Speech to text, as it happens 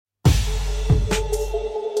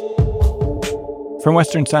From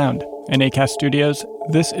Western Sound and Acast Studios,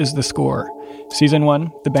 this is The Score, Season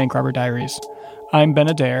 1, The Bank Robber Diaries. I'm Ben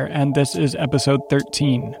Adair, and this is Episode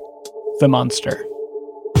 13, The Monster.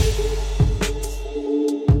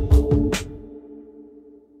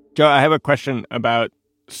 Joe, I have a question about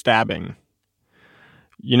stabbing.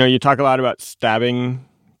 You know, you talk a lot about stabbing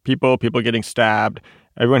people getting stabbed,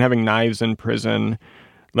 everyone having knives in prison.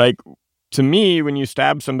 Like, to me, when you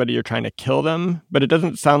stab somebody, you're trying to kill them, but it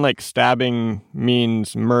doesn't sound like stabbing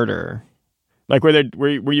means murder. Like,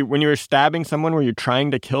 were you when you were stabbing someone, were you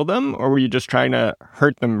trying to kill them, or were you just trying to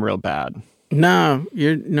hurt them real bad? No,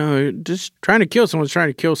 you're just trying to kill someone's trying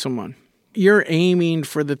to kill someone. You're aiming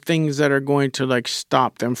for the things that are going to, like,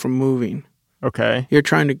 stop them from moving. Okay. You're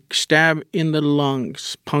trying to stab in the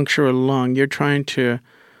lungs, puncture a lung. You're trying to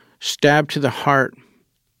stab to the heart.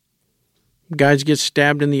 Guys get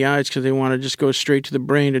stabbed in the eyes because they want to just go straight to the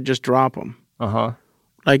brain to just drop them. Uh-huh.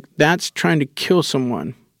 Like, that's trying to kill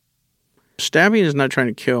someone. Stabbing is not trying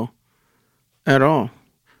to kill at all.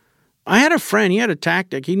 I had a friend, he had a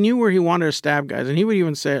tactic. He knew where he wanted to stab guys, and he would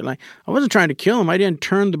even say it like, I wasn't trying to kill him. I didn't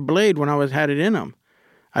turn the blade when I had it in him.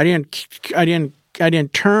 I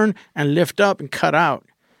didn't turn and lift up and cut out.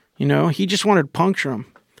 You know, he just wanted to puncture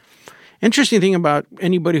him. Interesting thing about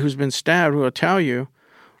anybody who's been stabbed will tell you,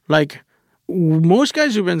 like, most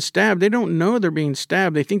guys who've been stabbed, they don't know they're being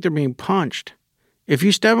stabbed. They think they're being punched. If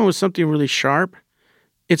you stab them with something really sharp,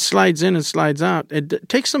 it slides in and slides out. It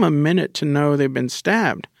takes them a minute to know they've been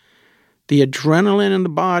stabbed. The adrenaline in the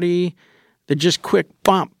body, the just quick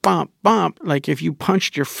bump, bump, bump. Like if you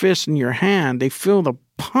punched your fist in your hand, they feel the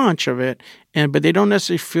punch of it, but they don't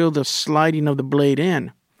necessarily feel the sliding of the blade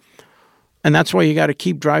in. And that's why you got to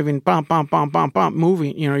keep driving, bump, bump, bump, bump, bump,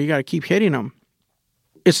 moving. You know, you got to keep hitting them.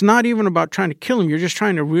 It's not even about trying to kill them. You're just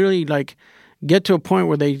trying to really, like, get to a point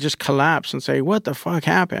where they just collapse and say, what the fuck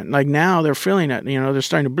happened? Like, now they're feeling it. You know, they're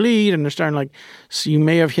starting to bleed, and they're starting, like, so you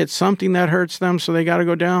may have hit something that hurts them, so they got to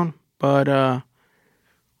go down. But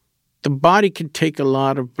the body can take a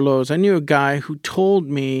lot of blows. I knew a guy who told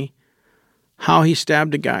me how he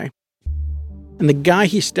stabbed a guy. And the guy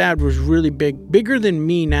he stabbed was really big, bigger than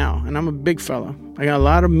me now. And I'm a big fella. I got a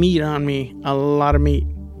lot of meat on me, a lot of meat.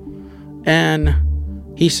 And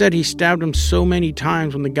he said he stabbed him so many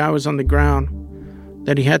times when the guy was on the ground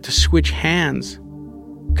that he had to switch hands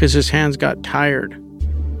because his hands got tired.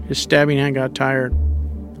 His stabbing hand got tired.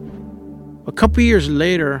 A couple years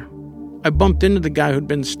later, I bumped into the guy who'd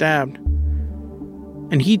been stabbed.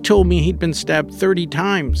 And he told me he'd been stabbed 30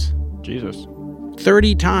 times. Jesus.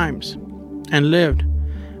 30 times and lived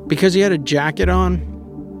because he had a jacket on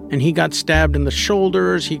and he got stabbed in the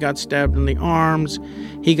shoulders, he got stabbed in the arms,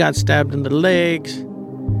 he got stabbed in the legs.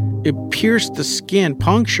 It pierced the skin,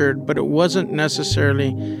 punctured, but it wasn't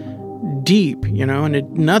necessarily deep, you know, and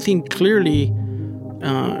nothing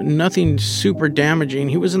super damaging.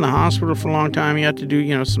 He was in the hospital for a long time. He had to do,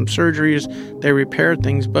 you know, some surgeries. They repaired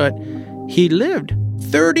things, but he lived.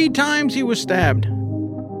 30 times he was stabbed.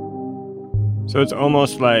 So it's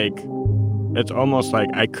almost like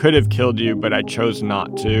I could have killed you, but I chose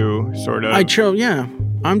not to, sort of. I chose, yeah.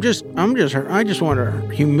 I just want to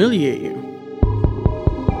humiliate you.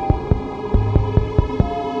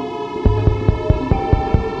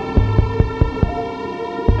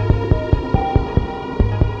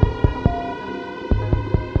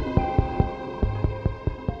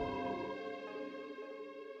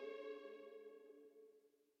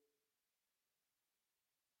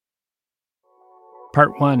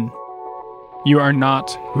 Part 1. You are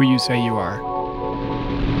not who you say you are.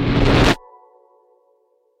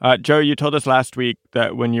 Joe, you told us last week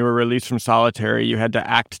that when you were released from solitary, you had to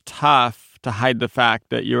act tough to hide the fact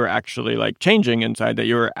that you were actually, like, changing inside, that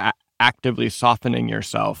you were actively softening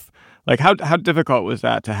yourself. Like, how difficult was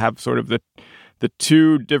that to have sort of the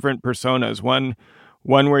two different personas? One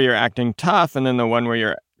where you're acting tough, and then the one where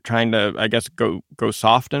you're trying to, I guess, go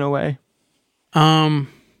soft in a way?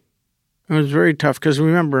 It was very tough because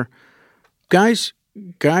remember, guys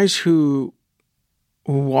who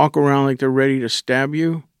walk around like they're ready to stab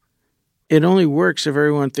you, it only works if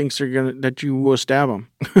everyone thinks that you will stab them.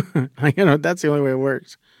 You know, that's the only way it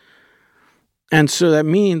works. And so that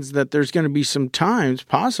means that there's going to be some times,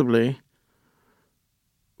 possibly,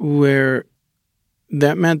 where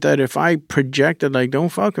that meant that if I projected like, don't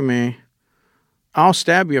fuck with me, I'll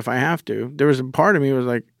stab you if I have to. There was a part of me was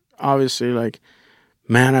like, obviously, like,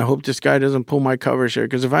 man, I hope this guy doesn't pull my covers here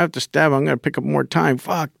because if I have to stab him, I'm going to pick up more time.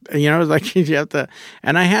 Fuck. You know, it's like you have to.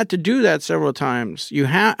 And I had to do that several times.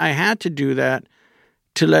 I had to do that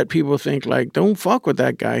to let people think, like, don't fuck with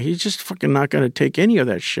that guy. He's just fucking not going to take any of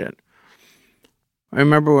that shit. I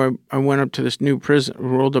remember when I went up to this new prison,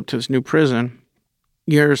 rolled up to this new prison,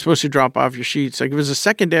 you're supposed to drop off your sheets. Like, it was the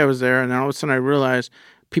second day I was there, and then all of a sudden I realized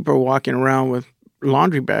people are walking around with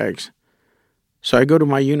laundry bags. So I go to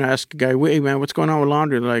my unit, ask a guy, wait, man, what's going on with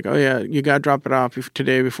laundry? They're like, oh, yeah, you got to drop it off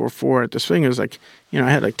today before 4. This thing is like, I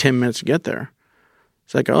had like 10 minutes to get there.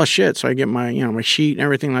 It's like, oh, shit. So I get my, my sheet and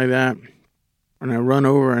everything like that. And I run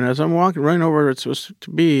over. And as I'm running over where it's supposed to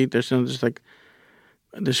be, there's just like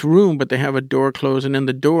this room, but they have a door closed. And in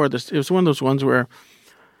the door, it was one of those ones where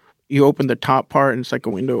you open the top part and it's like a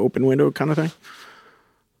open window kind of thing.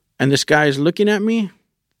 And this guy is looking at me.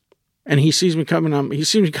 And he sees me coming from a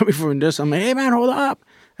distance. I'm like, hey, man, hold up.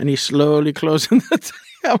 And he's slowly closing the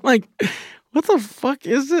thing. I'm like, what the fuck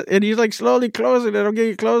is it? And he's like slowly closing it. I'm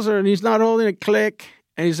getting closer. And he's not holding it. Click.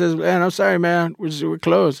 And he says, man, I'm sorry, man. We're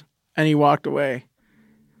closed. And he walked away.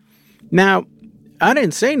 Now, I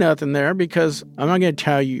didn't say nothing there because I'm not going to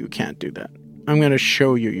tell you can't do that. I'm going to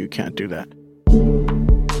show you can't do that.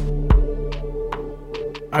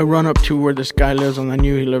 I run up to where this guy lives, and I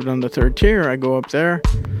knew he lived on the 3rd tier. I go up there.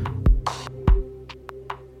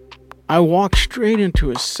 I walk straight into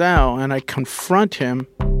his cell and I confront him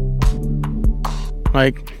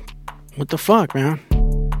like, what the fuck, man?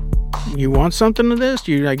 You want something of this?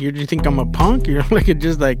 You think I'm a punk? You're like, it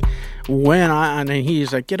just like, and then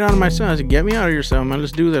he's like, get out of my cell. I said, get me out of your cell, man.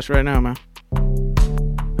 Let's do this right now, man.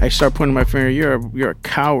 I start pointing my finger, you're a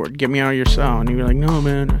coward. Get me out of your cell. And he was like, no,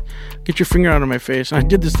 man, get your finger out of my face. And I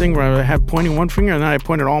did this thing where I had pointing one finger and then I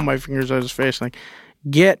pointed all my fingers at his face. Like,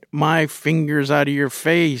 get my fingers out of your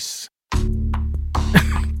face.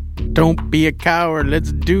 Don't be a coward.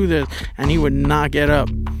 Let's do this. And he would not get up.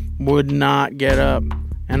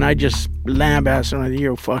 And I just lambasted him.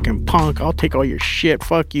 You fucking punk. I'll take all your shit.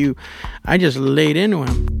 Fuck you. I just laid into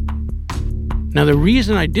him. Now, the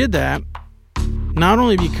reason I did that, not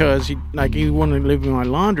only because he wanted to live in my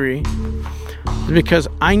laundry, is because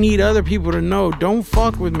I need other people to know, don't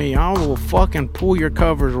fuck with me. I will fucking pull your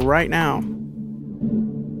covers right now.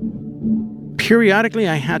 Periodically,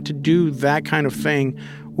 I had to do that kind of thing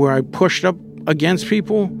where I pushed up against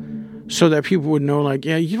people so that people would know, like,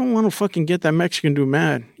 yeah, you don't want to fucking get that Mexican dude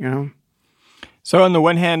mad, So on the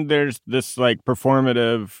one hand, there's this like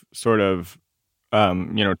performative sort of,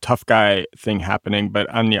 tough guy thing happening. But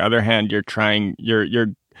on the other hand, you're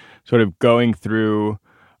sort of going through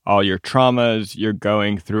all your traumas, you're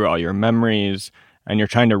going through all your memories, and you're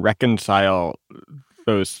trying to reconcile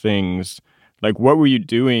those things. Like, what were you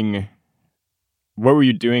doing? What were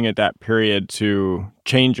you doing at that period to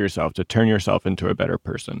change yourself, to turn yourself into a better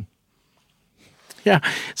person? Yeah.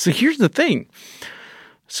 So here's the thing.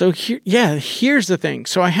 Here's the thing.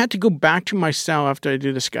 So I had to go back to my cell after I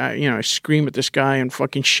do this guy. I scream at this guy and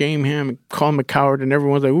fucking shame him and call him a coward. And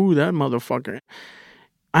everyone's like, ooh, that motherfucker.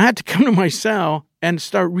 I had to come to my cell and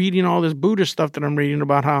start reading all this Buddhist stuff that I'm reading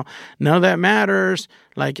about how none of that matters.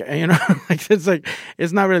 Like,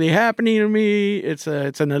 it's not really happening to me. It's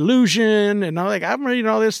an illusion. And I'm reading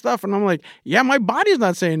all this stuff and I'm like, yeah, my body's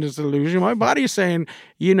not saying it's an illusion. My body's saying,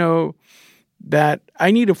 that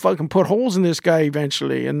I need to fucking put holes in this guy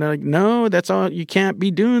eventually. And they're like, no, that's all, you can't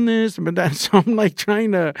be doing this. But so I'm like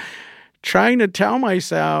trying to tell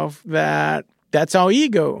myself that that's all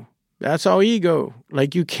ego. That's all ego.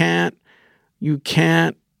 Like, you can't take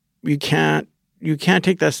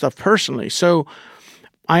that stuff personally. So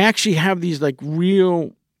I actually have these like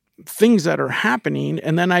real things that are happening,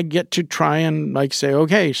 and then I get to try and like say,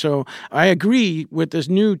 okay, so I agree with this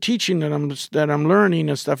new teaching that I'm learning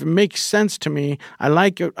and stuff. It makes sense to me. I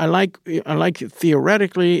like it. I like it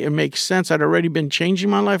theoretically. It makes sense. I'd already been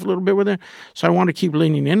changing my life a little bit with it, so I want to keep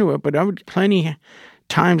leaning into it. But I would plenty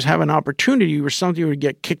times have an opportunity where something would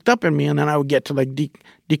get kicked up in me, and then I would get to like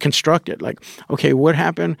deconstruct it. Like, okay, what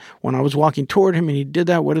happened when I was walking toward him and he did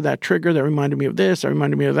that? What did that trigger? That reminded me of this. That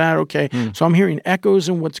reminded me of that. Okay, so I'm hearing echoes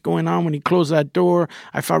in what's going on when he closed that door.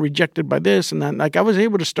 I felt rejected by this and that. Like, I was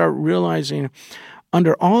able to start realizing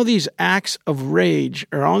under all these acts of rage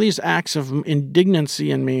or all these acts of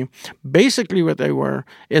indignancy in me, basically what they were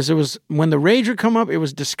is it was when the rage would come up, it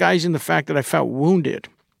was disguising the fact that I felt wounded.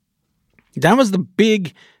 That was the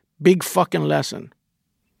big, big fucking lesson.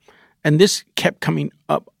 And this kept coming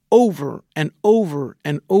up over and over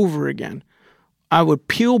and over again. I would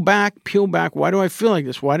peel back. Why do I feel like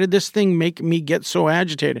this? Why did this thing make me get so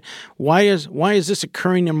agitated? Why is this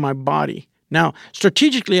occurring in my body? Now,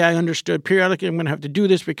 strategically, I understood periodically I'm going to have to do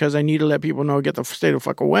this because I need to let people know, stay the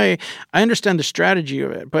fuck away. I understand the strategy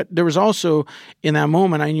of it. But there was also, in that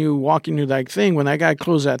moment, I knew walking through that thing, when that guy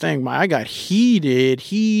closed that thing, I got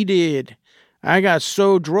heated. I got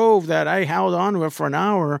so drove that I held on to it for an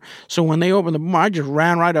hour. So when they opened the door, I just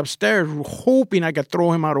ran right upstairs, hoping I could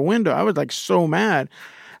throw him out a window. I was like so mad.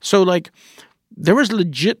 So like there was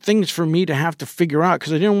legit things for me to have to figure out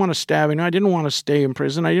because I didn't want to stab anyone. I didn't want to stay in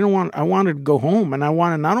prison. I wanted to go home, and I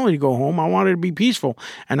wanted not only to go home, I wanted to be peaceful.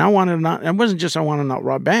 And it wasn't just I wanted to not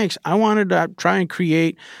rob banks. I wanted to try and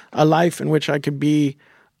create a life in which I could be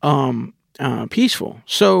peaceful.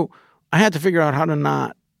 So I had to figure out how to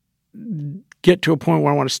not get to a point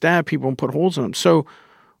where I want to stab people and put holes in them. So,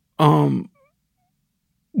 I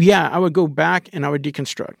would go back and I would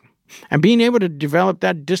deconstruct. And being able to develop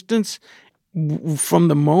that distance from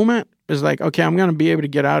the moment is like, okay, I'm going to be able to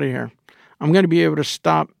get out of here. I'm going to be able to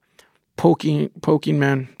stop poking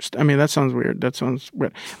men. I mean, that sounds weird.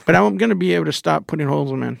 But I'm going to be able to stop putting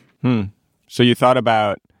holes in men. So you thought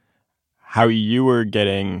about how you were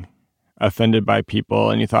getting offended by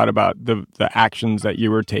people, and you thought about the actions that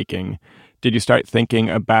you were taking. Did you start thinking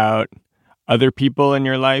about other people in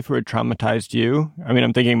your life who had traumatized you? I mean,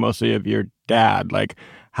 I'm thinking mostly of your dad. Like,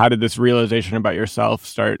 how did this realization about yourself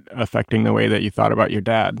start affecting the way that you thought about your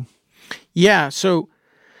dad? Yeah. So,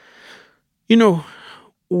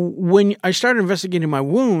 when I started investigating my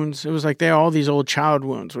wounds, it was like all these old child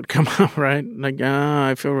wounds would come up, right? Like,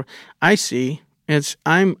 I see.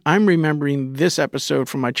 I'm remembering this episode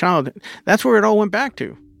from my childhood. That's where it all went back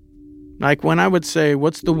to. Like when I would say,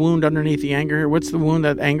 what's the wound underneath the anger here? What's the wound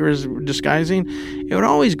that anger is disguising? It would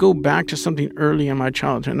always go back to something early in my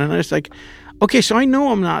childhood. And it's like, okay, so I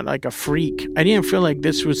know I'm not like a freak. I didn't feel like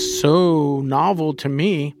this was so novel to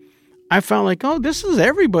me. I felt like, oh, this is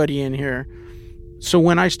everybody in here. So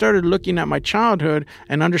when I started looking at my childhood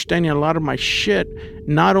and understanding a lot of my shit,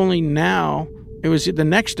 not only now, it was the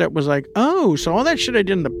next step was like, oh, so all that shit I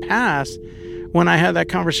did in the past, when I had that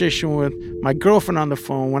conversation with my girlfriend on the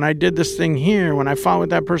phone, when I did this thing here, when I fought with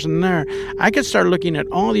that person there, I could start looking at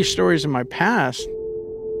all these stories in my past.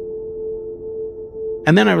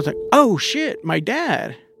 And then I was like, oh shit, my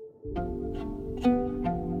dad.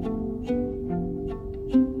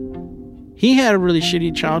 He had a really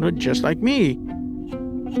shitty childhood just like me.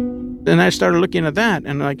 Then I started looking at that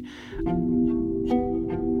and like,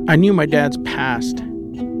 I knew my dad's past.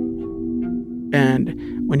 And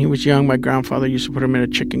when he was young, my grandfather used to put him in a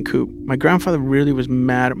chicken coop. My grandfather really was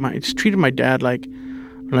mad at treated my dad like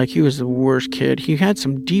he was the worst kid. He had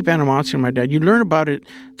some deep animosity on my dad. You learn about it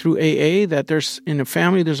through AA that in a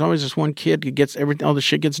family, there's always this one kid who gets all the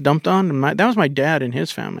shit gets dumped on. And that was my dad and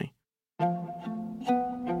his family.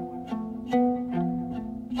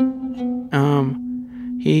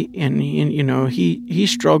 He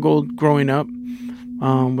struggled growing up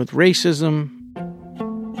with racism.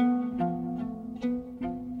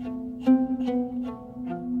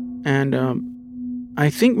 And I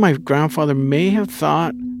think my grandfather may have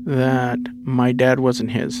thought that my dad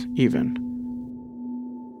wasn't his even.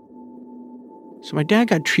 So my dad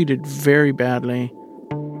got treated very badly.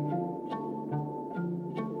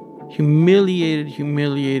 Humiliated.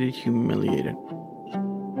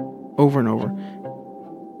 Over and over.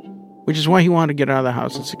 Which is why he wanted to get out of the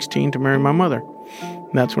house at 16 to marry my mother.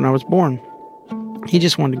 And that's when I was born. He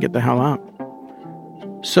just wanted to get the hell out.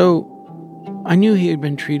 So I knew he had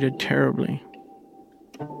been treated terribly,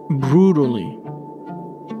 brutally.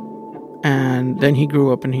 And then he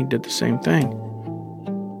grew up and he did the same thing.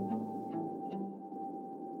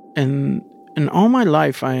 And all my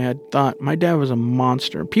life I had thought my dad was a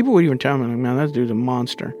monster. People would even tell me, like, man, that dude's a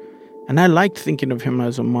monster. And I liked thinking of him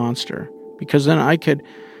as a monster because then I could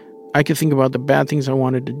think about the bad things I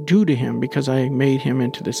wanted to do to him because I made him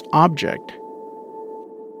into this object.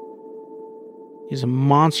 He's a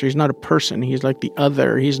monster. He's not a person. He's like the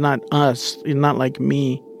other. He's not us. He's not like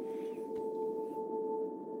me.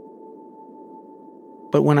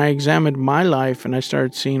 But when I examined my life and I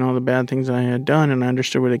started seeing all the bad things that I had done and I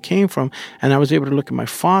understood where they came from, and I was able to look at my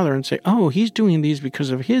father and say, oh, he's doing these because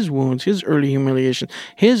of his wounds, his early humiliation,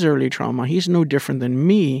 his early trauma. He's no different than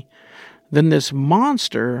me. Then this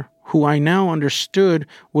monster, who I now understood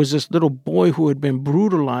was this little boy who had been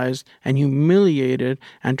brutalized and humiliated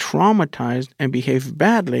and traumatized and behaved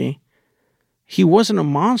badly, he wasn't a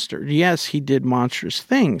monster. Yes, he did monstrous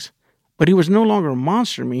things, but he was no longer a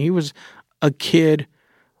monster to me. He was a kid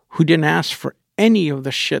who didn't ask for any of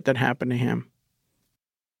the shit that happened to him.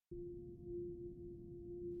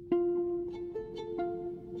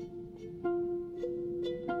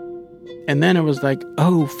 And then it was like,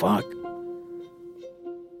 oh, fuck.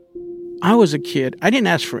 I was a kid. I didn't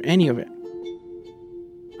ask for any of it.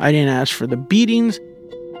 I didn't ask for the beatings.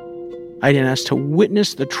 I didn't ask to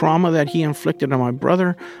witness the trauma that he inflicted on my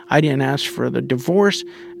brother. I didn't ask for the divorce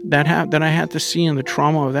that I had to see and the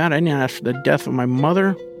trauma of that. I didn't ask for the death of my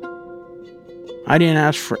mother. I didn't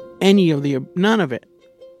ask for none of it.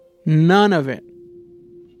 None of it.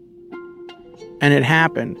 And it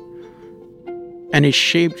happened. And it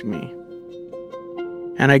shaped me.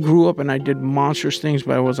 And I grew up and I did monstrous things,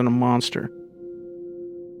 but I wasn't a monster.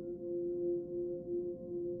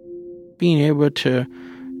 Being able to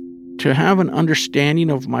have an understanding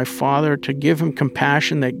of my father, to give him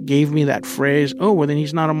compassion that gave me that phrase, oh, well, then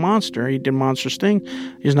he's not a monster. He did monstrous things.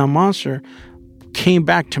 He's not a monster. Came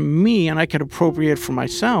back to me, and I could appropriate for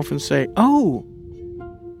myself and say, oh,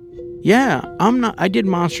 yeah, I did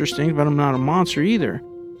monstrous things, but I'm not a monster either.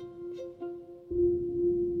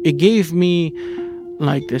 It gave me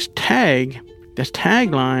like this tagline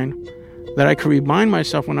that I could remind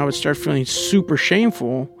myself when I would start feeling super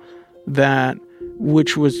shameful,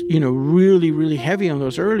 which was, really, really heavy on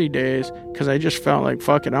those early days, because I just felt like,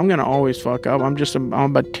 fuck it, I'm going to always fuck up.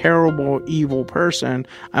 I'm a terrible, evil person.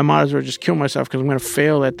 I might as well just kill myself because I'm going to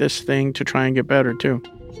fail at this thing to try and get better too.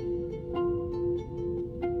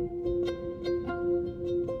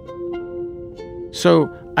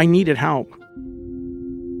 So I needed help.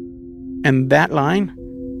 And that line,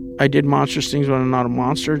 I did monstrous things, but I'm not a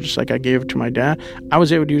monster, just like I gave it to my dad, I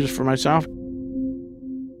was able to use it for myself.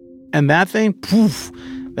 And that thing, poof,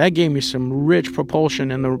 that gave me some rich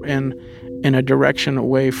propulsion in a direction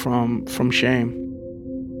away from shame.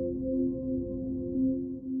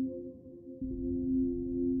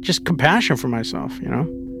 Just compassion for myself,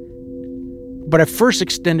 But I first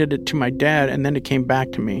extended it to my dad, and then it came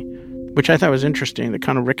back to me, which I thought was interesting, the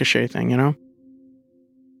kind of ricochet thing,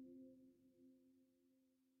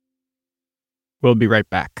 We'll be right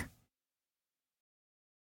back.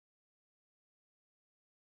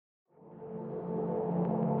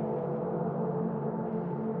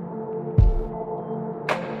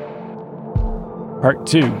 Part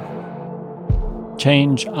 2.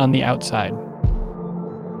 Change on the outside.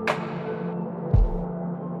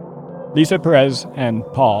 Lisa Perez and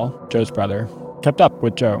Paul, Joe's brother, kept up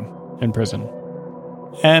with Joe in prison.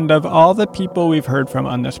 And of all the people we've heard from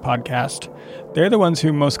on this podcast, they're the ones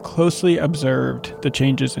who most closely observed the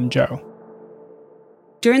changes in Joe.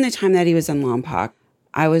 During the time that he was in Lompoc,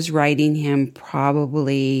 I was writing him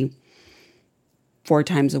probably 4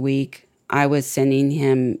 times a week. I was sending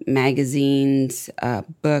him magazines,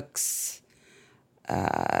 books,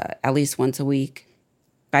 at least once a week.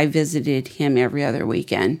 I visited him every other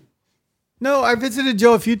weekend. No, I visited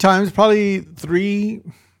Joe a few times, probably three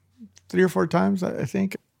or 4 times, I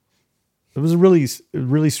think. It was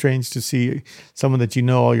really strange to see someone that you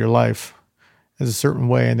know all your life as a certain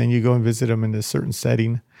way, and then you go and visit him in a certain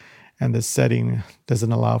setting, and the setting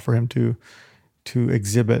doesn't allow for him to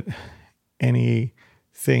exhibit anything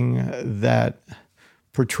that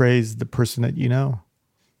portrays the person that you know.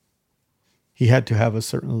 He had to have a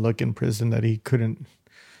certain look in prison that he couldn't,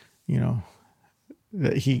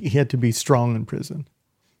 that he had to be strong in prison.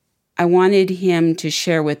 I wanted him to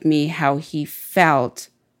share with me how he felt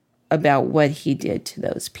about what he did to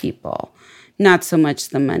those people, not so much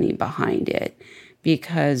the money behind it,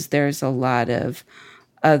 because there's a lot of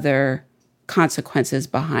other consequences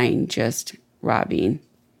behind just robbing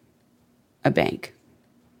a bank.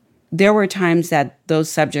 There were times that those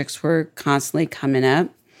subjects were constantly coming up,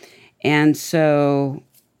 and so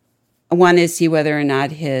I wanted to see whether or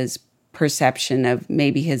not his perception of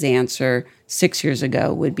maybe his answer 6 years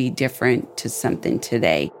ago would be different to something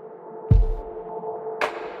today.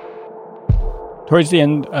 Towards the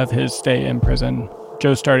end of his stay in prison,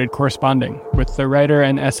 Joe started corresponding with the writer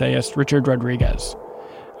and essayist Richard Rodriguez.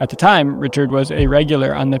 At the time, Richard was a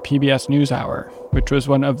regular on the PBS NewsHour, which was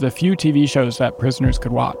one of the few TV shows that prisoners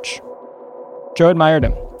could watch. Joe admired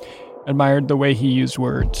him, admired the way he used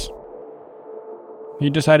words. He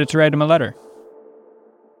decided to write him a letter.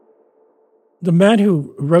 The man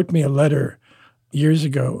who wrote me a letter years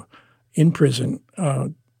ago in prison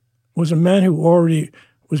was a man who already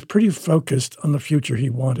was pretty focused on the future he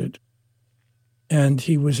wanted. And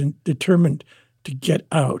he was determined to get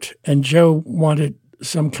out. And Joe wanted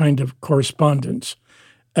some kind of correspondence.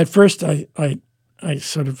 At first, I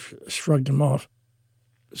sort of shrugged him off.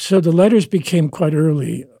 So the letters became quite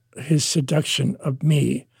early his seduction of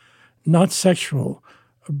me, not sexual,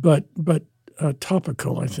 but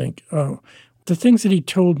topical, I think. The things that he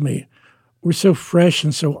told me were so fresh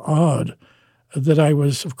and so odd that I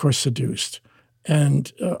was, of course, seduced.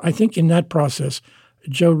 And I think in that process,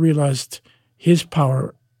 Joe realized his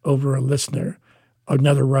power over a listener,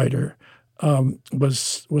 another writer,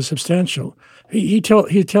 was substantial. He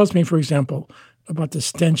tells me, for example, about the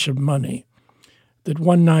stench of money, that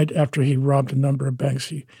one night after he robbed a number of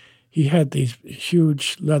banks, he had these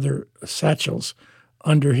huge leather satchels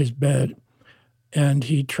under his bed, and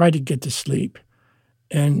he tried to get to sleep.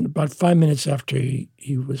 And about 5 minutes after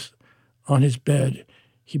he was on his bed,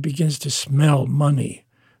 he begins to smell money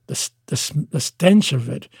the stench of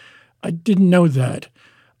it. I didn't know that.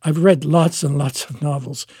 I've read lots and lots of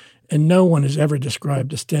novels, and no one has ever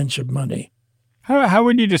described the stench of money. How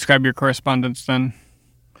would you describe your correspondence then?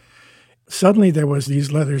 Suddenly there was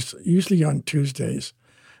these letters, usually on Tuesdays,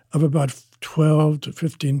 of about 12 to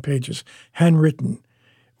 15 pages, handwritten,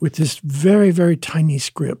 with this very, very tiny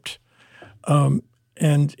script.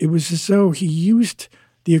 And it was as though he used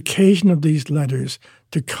the occasion of these letters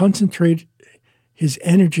to concentrate his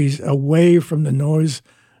energies away from the noise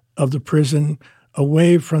of the prison,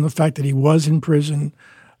 away from the fact that he was in prison,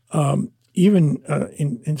 even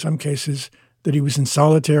in some cases that he was in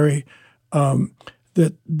solitary.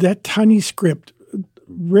 That tiny script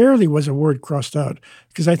rarely was a word crossed out,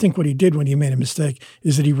 because I think what he did when he made a mistake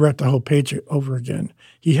is that he wrote the whole page over again.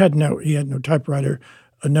 He had no typewriter,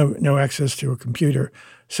 no access to a computer,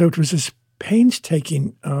 so it was this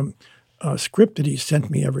painstaking script that he sent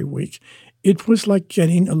me every week. It was like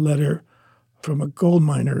getting a letter from a gold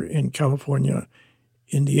miner in California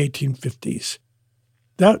in the 1850s.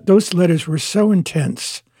 Those letters were so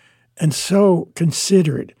intense and so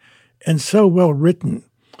considered and so well written,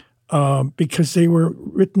 because they were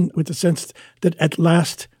written with the sense that at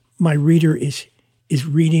last my reader is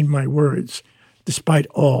reading my words, despite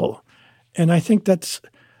all. And I think that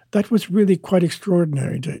was really quite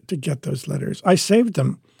extraordinary to get those letters. I saved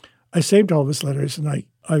them. I saved all of his letters, and I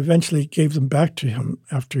eventually gave them back to him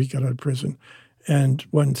after he got out of prison. And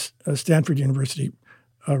when Stanford University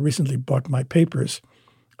recently bought my papers,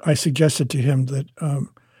 I suggested to him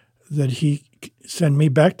that he send me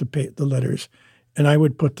back the letters, and I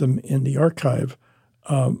would put them in the archive,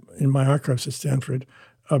 in my archives at Stanford.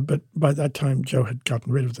 But by that time, Joe had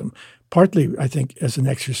gotten rid of them, partly, I think, as an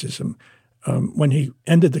exorcism. When he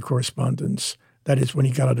ended the correspondence, that is, when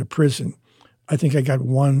he got out of prison, I think I got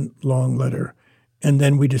one long letter, and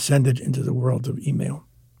then we descended into the world of email.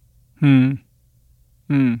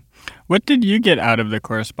 What did you get out of the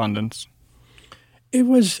correspondence? It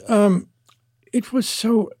was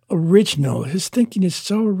so original. His thinking is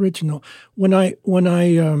so original. I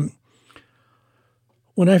didn't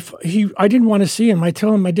want to see him. I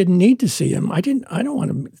told him I didn't need to see him. I don't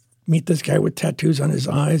want to meet this guy with tattoos on his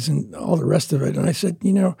eyes and all the rest of it. And I said,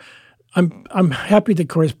 I'm happy the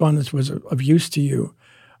correspondence was of use to you,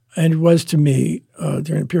 and it was to me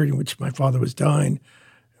during a period in which my father was dying,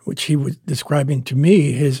 which he was describing to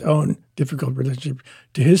me his own difficult relationship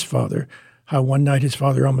to his father, how one night his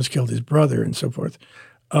father almost killed his brother and so forth.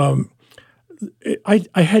 I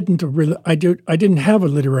didn't have a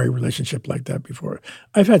literary relationship like that before.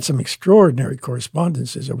 I've had some extraordinary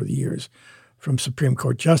correspondences over the years, from Supreme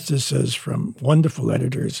Court justices, from wonderful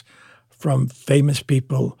editors, from famous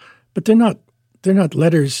people, but they're not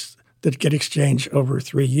letters that get exchanged over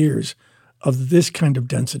 3 years of this kind of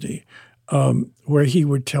density, where he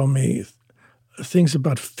would tell me things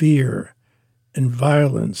about fear and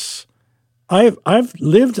violence. I've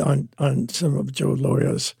lived on some of Joe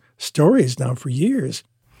Loya's stories now for years.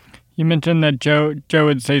 You mentioned that Joe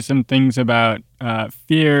would say some things about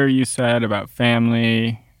fear, you said, about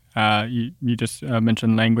family. You just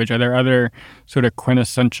mentioned language. Are there other sort of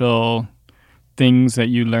quintessential things that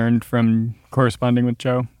you learned from corresponding with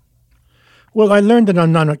Joe? Well, I learned that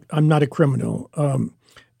I'm not a criminal,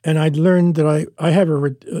 and I learned that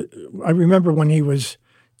I remember when he was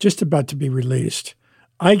just about to be released,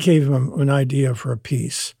 I gave him an idea for a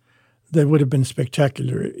piece that would have been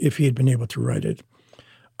spectacular if he had been able to write it.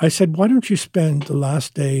 I said, why don't you spend the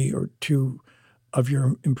last day or two of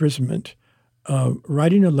your imprisonment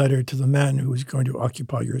writing a letter to the man who is going to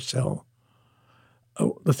occupy your cell?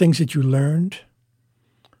 The things that you learned,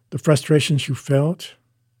 the frustrations you felt,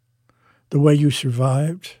 the way you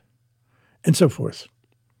survived, and so forth.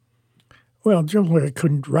 Well, Joe Loya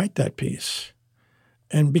couldn't write that piece,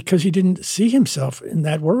 and because he didn't see himself in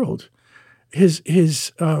that world,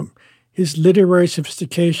 his literary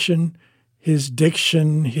sophistication, his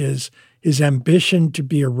diction, his ambition to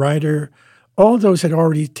be a writer, all those had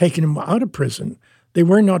already taken him out of prison. They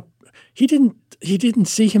were not. He didn't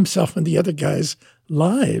see himself in the other guys'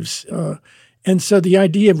 lives, and so the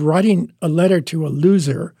idea of writing a letter to a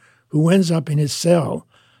loser who ends up in his cell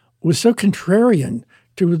was so contrarian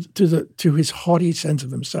to his haughty sense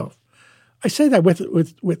of himself. I say that with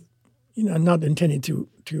not intending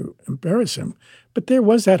to embarrass him, but there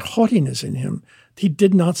was that haughtiness in him. He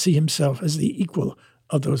did not see himself as the equal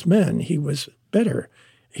of those men. He was better.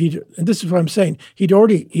 And this is what I'm saying. He'd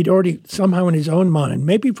already somehow in his own mind,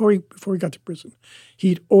 maybe before he got to prison,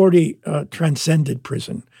 he'd already transcended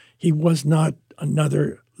prison. He was not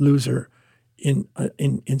another loser in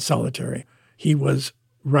solitary. He was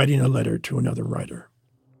writing a letter to another writer.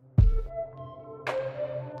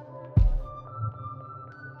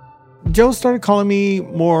 Joe started calling me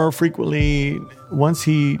more frequently once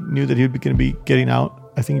he knew that he was going to be getting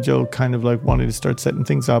out. I think Joe kind of like wanted to start setting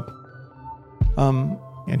things up.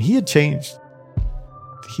 And he had changed.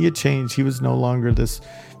 He was no longer this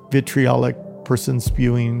vitriolic person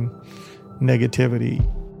spewing negativity.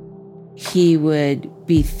 He would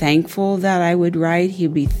be thankful that I would write. He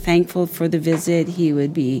would be thankful for the visit.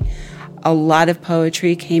 A lot of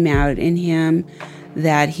poetry came out in him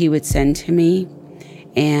that he would send to me.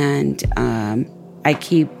 And I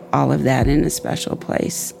keep all of that in a special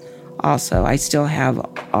place. Also, I still have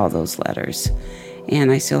all those letters,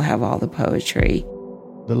 and I still have all the poetry.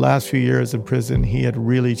 The last few years in prison, he had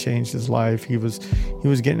really changed his life. He was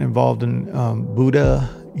getting involved in Buddha.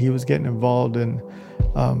 He was getting involved in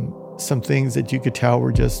some things that you could tell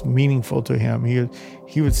were just meaningful to him.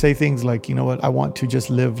 He would say things like, you know what, I want to just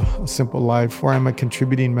live a simple life where I'm a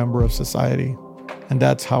contributing member of society. And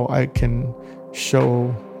that's how I can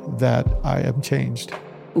show that I am changed.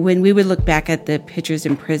 When we would look back at the pictures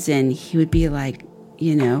in prison, he would be like,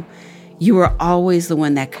 you were always the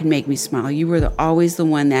one that could make me smile. You were always the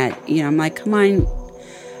one that, I'm like, come on.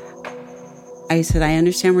 I said, I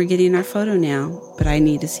understand we're getting our photo now, but I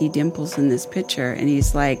need to see dimples in this picture. And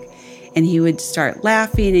he's like, and he would start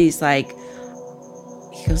laughing. And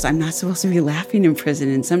he goes, I'm not supposed to be laughing in prison.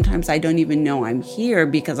 And sometimes I don't even know I'm here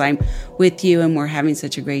because I'm with you and we're having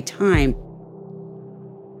such a great time.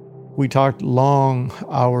 We talked long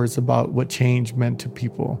hours about what change meant to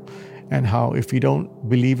people and how if you don't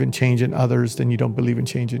believe in change in others, then you don't believe in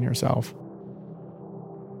change in yourself.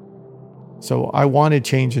 So I wanted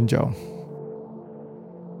change in Joe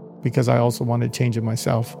because I also wanted change in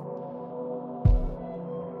myself.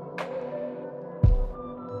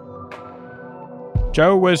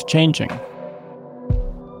 Joe was changing.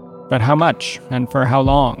 But how much and for how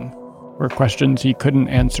long were questions he couldn't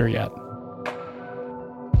answer yet.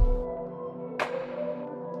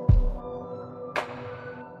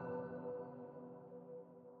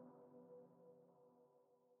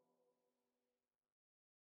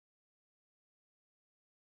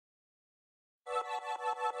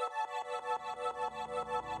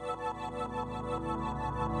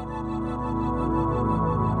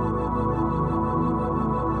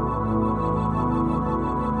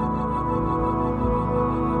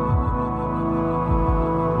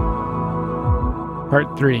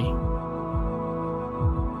 Part 3.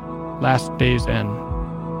 Last Days In.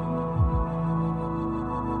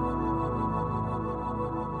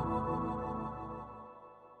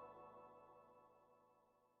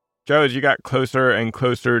 Joe, as you got closer and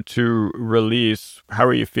closer to release, how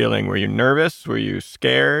were you feeling? Were you nervous? Were you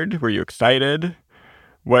scared? Were you excited?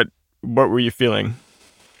 What were you feeling?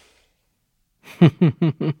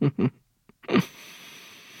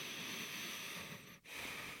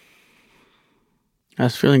 I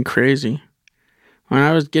was feeling crazy. When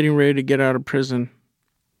I was getting ready to get out of prison,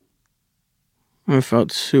 I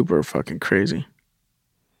felt super fucking crazy.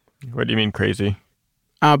 What do you mean crazy?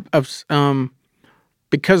 Because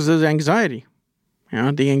of the anxiety.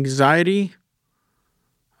 The anxiety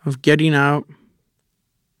of getting out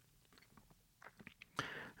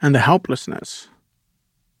and the helplessness.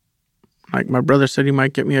 Like my brother said he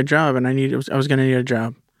might get me a job and I was going to need a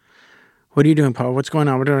job. What are you doing, Paul? What's going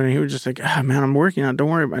on? And he was just like, man, I'm working out. Don't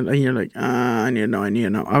worry about it. And you're like, I need to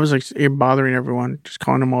know. I was like bothering everyone, just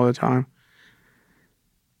calling them all the time.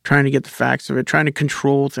 Trying to get the facts of it, trying to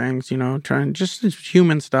control things, trying just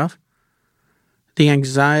human stuff. The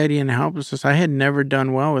anxiety and helplessness. I had never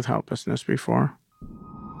done well with helplessness before.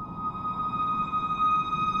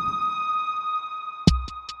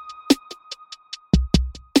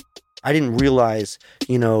 I didn't realize,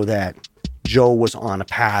 that Joe was on a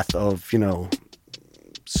path of,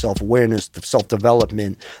 self-awareness,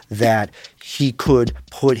 self-development, that he could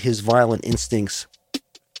put his violent instincts,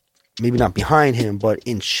 maybe not behind him, but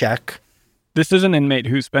in check. This is an inmate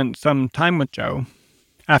who spent some time with Joe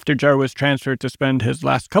after Joe was transferred to spend his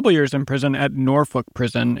last couple years in prison at Norfolk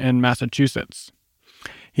Prison in Massachusetts.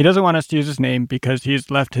 He doesn't want us to use his name because he's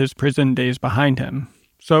left his prison days behind him,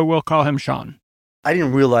 so we'll call him Sean. I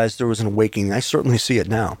didn't realize there was an awakening. I certainly see it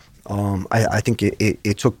now. I think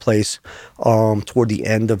it took place toward the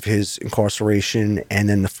end of his incarceration and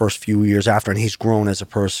then the first few years after, and he's grown as a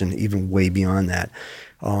person even way beyond that.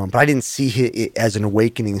 But I didn't see it as an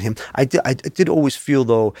awakening in him. I did always feel,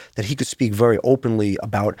 though, that he could speak very openly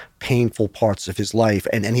about painful parts of his life,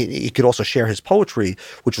 and he could also share his poetry,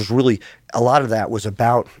 which was really, a lot of that was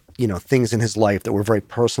about, things in his life that were very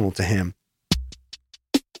personal to him.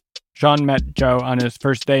 Sean met Joe on his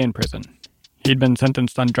first day in prison. He'd been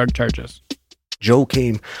sentenced on drug charges. Joe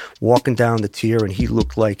came walking down the tier, and he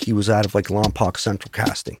looked like he was out of Lompoc Central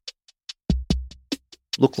Casting.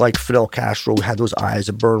 looked like Fidel Castro, had those eyes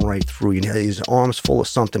that burn right through. He had his arms full of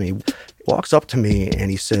something. He walks up to me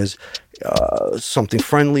and he says something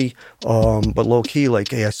friendly, but low-key, like,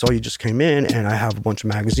 hey, I saw you just came in and I have a bunch of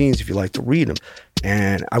magazines if you like to read them.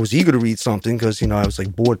 And I was eager to read something because, I was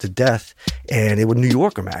like bored to death, and they were New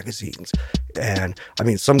Yorker magazines. And I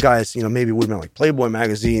mean, some guys, maybe it would have been like Playboy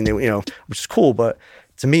magazine, which is cool, but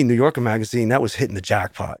to me, New Yorker magazine, that was hitting the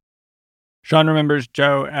jackpot. Sean remembers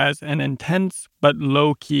Joe as an intense but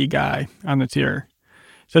low-key guy on the tier.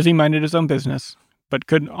 Says he minded his own business, but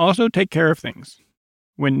could also take care of things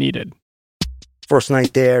when needed. First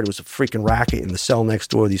night there was a freaking racket in the cell next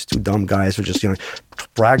door. These two dumb guys were just,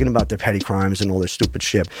 bragging about their petty crimes and all their stupid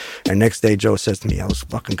shit. And next day, Joe says to me, those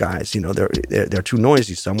fucking guys, they're too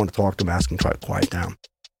noisy, so I'm going to talk to them, ask them to try to quiet down.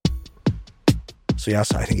 So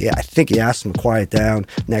yes, I think he asked them to quiet down.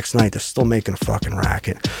 Next night, they're still making a fucking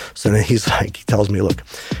racket. So then he tells me, look,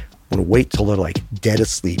 I'm going to wait till they're like dead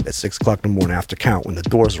asleep at 6 o'clock in the morning after count when the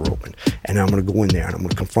doors are open. And I'm going to go in there and I'm going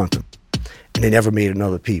to confront them. And they never made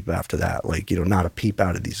another peep after that. Not a peep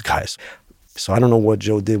out of these guys. So I don't know what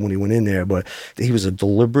Joe did when he went in there, but he was a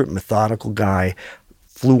deliberate, methodical guy,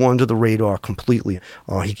 flew under the radar completely.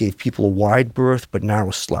 He gave people a wide berth, but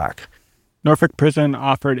narrow slack. Norfolk Prison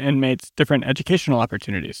offered inmates different educational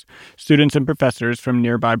opportunities. Students and professors from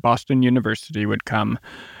nearby Boston University would come.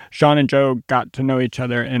 Sean and Joe got to know each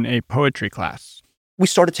other in a poetry class. We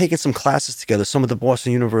started taking some classes together, some of the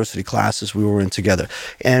Boston University classes we were in together.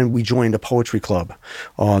 And we joined a poetry club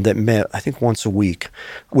that met, I think, once a week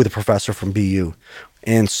with a professor from BU.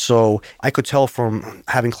 And so I could tell from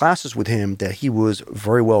having classes with him that he was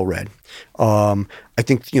very well read. I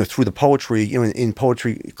think, through the poetry, in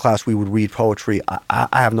poetry class, we would read poetry. I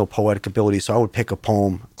have no poetic ability, so I would pick a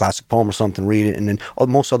poem, classic poem or something, read it, and then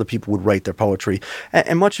most other people would write their poetry.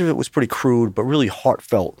 And much of it was pretty crude, but really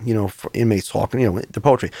heartfelt, for inmates talking, the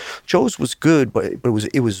poetry. Joe's was good, but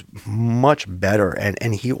it was much better.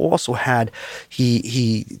 And he also had,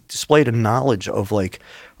 he displayed a knowledge of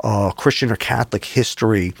Christian or Catholic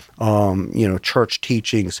history, church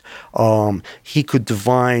teachings. He could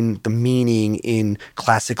divine the meaning in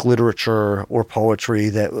classic literature or poetry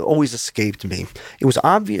that always escaped me. It was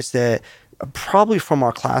obvious that probably from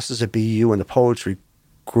our classes at BU and the poetry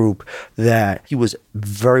group that he was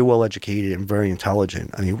very well educated and very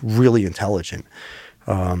intelligent. I mean, really intelligent.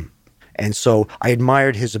 And so I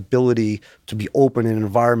admired his ability to be open in an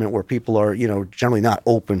environment where people are, generally not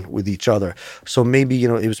open with each other. So maybe,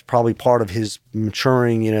 it was probably part of his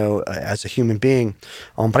maturing, as a human being.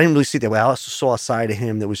 But I didn't really see it that way. I also saw a side of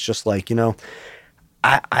him that was just like,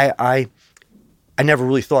 I never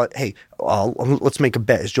really thought, hey, let's make a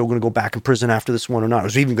bet. Is Joe going to go back in prison after this one or not? Or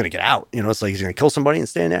is he even going to get out? It's like he's going to kill somebody and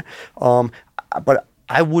stay in there. But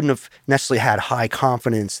I wouldn't have necessarily had high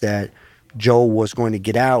confidence that Joe was going to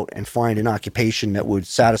get out and find an occupation that would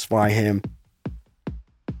satisfy him.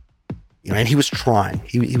 And he was trying.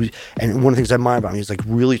 He was, and one of the things I admire about him, he was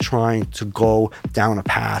really trying to go down a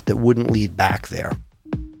path that wouldn't lead back there.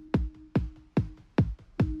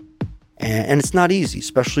 And it's not easy,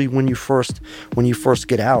 especially when you first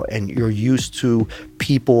get out and you're used to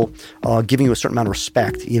people giving you a certain amount of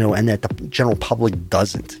respect, and that the general public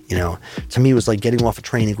doesn't. To me, it was like getting off a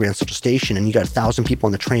train in Grand Central Station and you got 1,000 people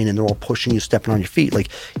on the train and they're all pushing you, stepping on your feet. Like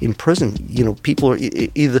in prison, people are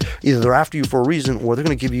either they're after you for a reason or they're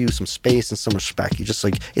going to give you some space and some respect. You just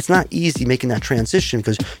it's not easy making that transition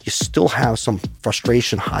because you still have some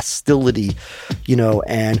frustration, hostility,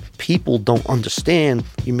 and people don't understand.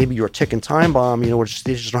 Maybe you're a ticking time bomb, or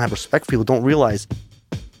they just don't have respect for people, don't realize,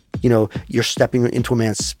 you're stepping into a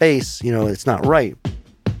man's space, it's not right.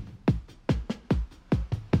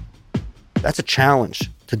 That's a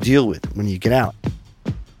challenge to deal with when you get out.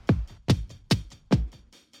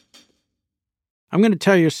 I'm going to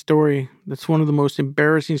tell you a story that's one of the most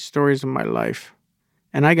embarrassing stories of my life.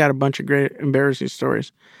 And I got a bunch of great embarrassing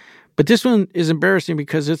stories. But this one is embarrassing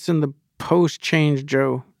because it's in the post-change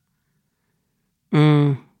Joe.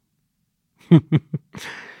 Well,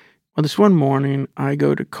 this one morning, I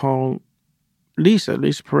go to call Lisa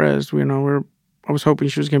Perez. I was hoping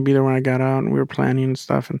she was going to be there when I got out, and we were planning and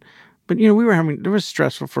stuff. But it was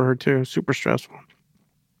stressful for her too, super stressful.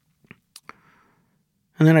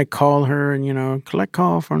 And then I call her and, collect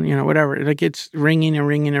call from, whatever. It's ringing and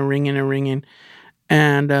ringing and ringing and ringing.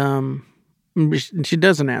 And she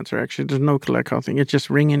doesn't answer, actually. There's no collect call thing. It's just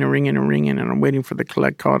ringing and ringing and ringing, and I'm waiting for the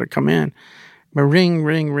collect call to come in. But ring,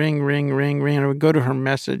 ring, ring, ring, ring, ring. I would go to her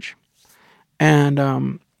message. And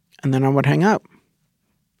then I would hang up.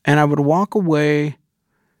 And I would walk away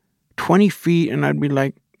 20 feet, and I'd be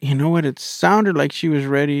like, you know what? It sounded like she was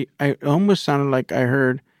ready. It almost sounded like I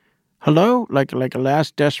heard, hello? Like a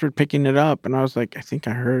last desperate picking it up. And I was like, I think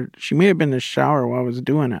I heard. She may have been in the shower while I was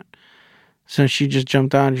doing it. So she just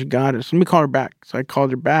jumped out and she got it. So let me call her back. So I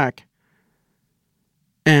called her back.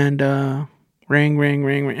 And ring.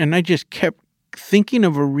 And I just kept thinking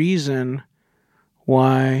of a reason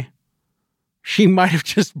why she might have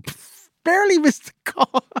just barely missed the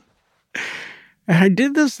call. And I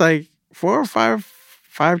did this like 4 or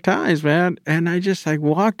 5 times, man. And I just like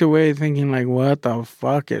walked away thinking like, what the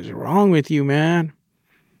fuck is wrong with you, man?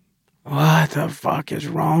 What the fuck is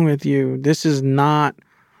wrong with you? This is not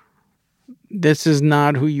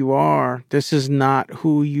who you are. This is not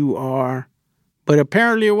who you are. But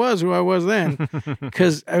apparently it was who I was then.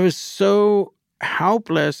 Because I was so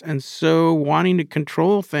helpless and so wanting to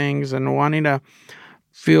control things and wanting to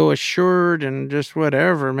feel assured and just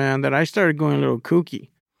whatever, man, that I started going a little kooky.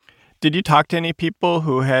 Did you talk to any people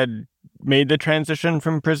who had made the transition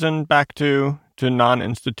from prison back to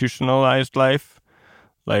non-institutionalized life?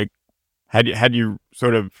 Like, had you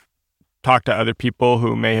sort of talked to other people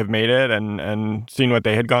who may have made it and seen what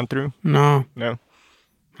they had gone through? No,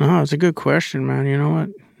 it's a good question, man. You know what?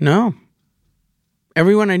 No.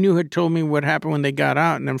 Everyone I knew had told me what happened when they got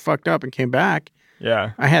out and then fucked up and came back.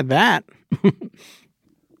 Yeah. I had that.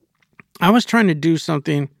 I was trying to do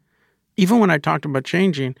something. Even when I talked about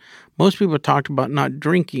changing, most people talked about not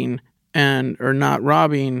drinking or not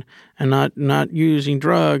robbing and not using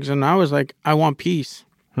drugs. And I was like, I want peace.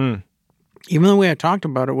 Even the way I talked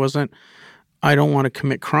about it wasn't, I don't want to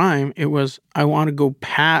commit crime. It was, I want to go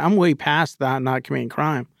past, I'm way past that, not committing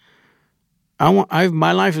crime.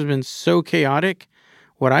 My life has been so chaotic.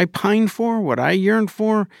 What I pine for, what I yearn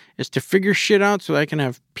for is to figure shit out so I can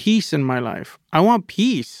have peace in my life. I want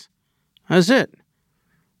peace. That's it.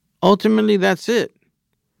 Ultimately, that's it.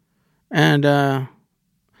 And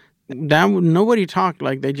nobody talked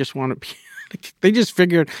like they just want to. They just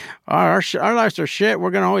figured our lives are shit.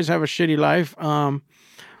 We're gonna always have a shitty life. Well,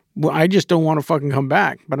 I just don't want to fucking come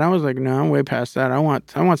back. But I was like, no, I'm way past that. I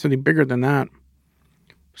want something bigger than that.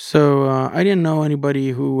 So I didn't know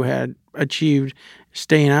anybody who had achieved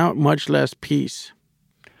staying out, much less peace.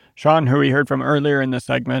 Sean, who we heard from earlier in the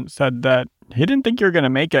segment, said that he didn't think you were going to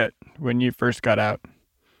make it when you first got out.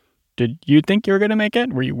 Did you think you were going to make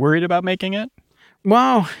it? Were you worried about making it?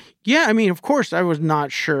 Well, yeah. I mean, of course, I was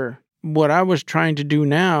not sure. What I was trying to do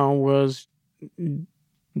now was,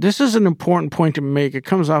 this is an important point to make. It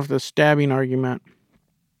comes off the stabbing argument.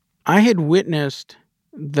 I had witnessed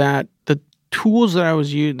that the tools I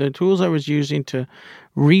was using to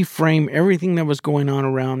reframe everything that was going on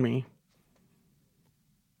around me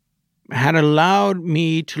had allowed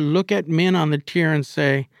me to look at men on the tier and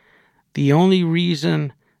say, the only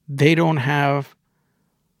reason they don't have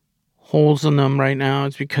holes in them right now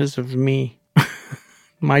is because of me.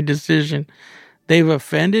 My decision. They've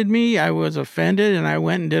offended me. I was offended and I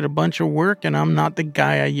went and did a bunch of work and I'm not the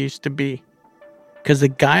guy I used to be. Because the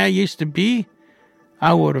guy I used to be,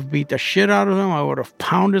 I would have beat the shit out of them. I would have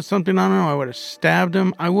pounded something on them. I would have stabbed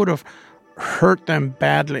them. I would have hurt them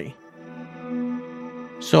badly.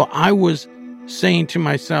 So I was saying to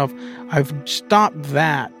myself, I've stopped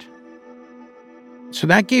that. So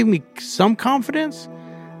that gave me some confidence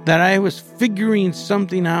that I was figuring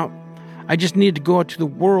something out. I just needed to go out to the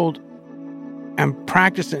world and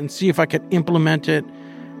practice it and see if I could implement it.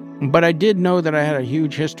 But I did know that I had a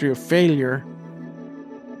huge history of failure.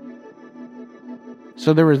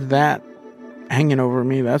 So there was that hanging over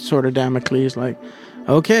me. That sort of Damocles, like,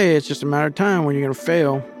 okay, it's just a matter of time when you're going to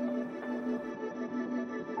fail.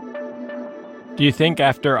 Do you think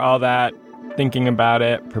after all that, thinking about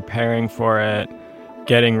it, preparing for it,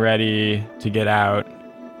 getting ready to get out,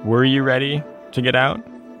 were you ready to get out?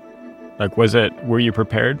 Like, were you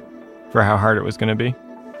prepared for how hard it was going to be?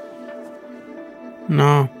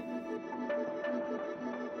 No.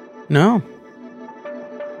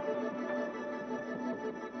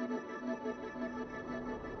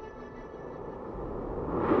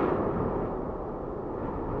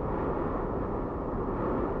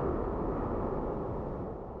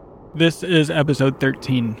 This is episode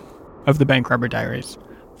 13 of the Bank Robber Diaries,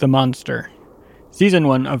 The Monster, season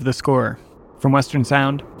 1 of The Score, from Western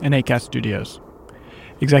Sound and Acast Studios.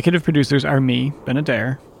 Executive producers are me, Ben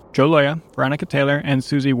Adair, Joe Loya, Veronica Taylor, and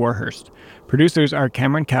Susie Warhurst. Producers are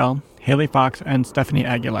Cameron Kell, Haley Fox, and Stephanie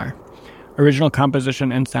Aguilar. Original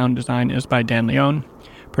composition and sound design is by Dan Leone.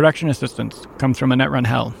 Production assistance comes from Annette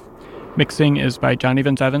Runhell. Mixing is by Johnny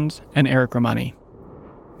Vince Evans and Eric Romani.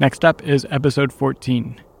 Next up is episode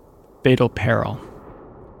 14, Fatal Peril.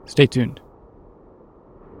 Stay tuned.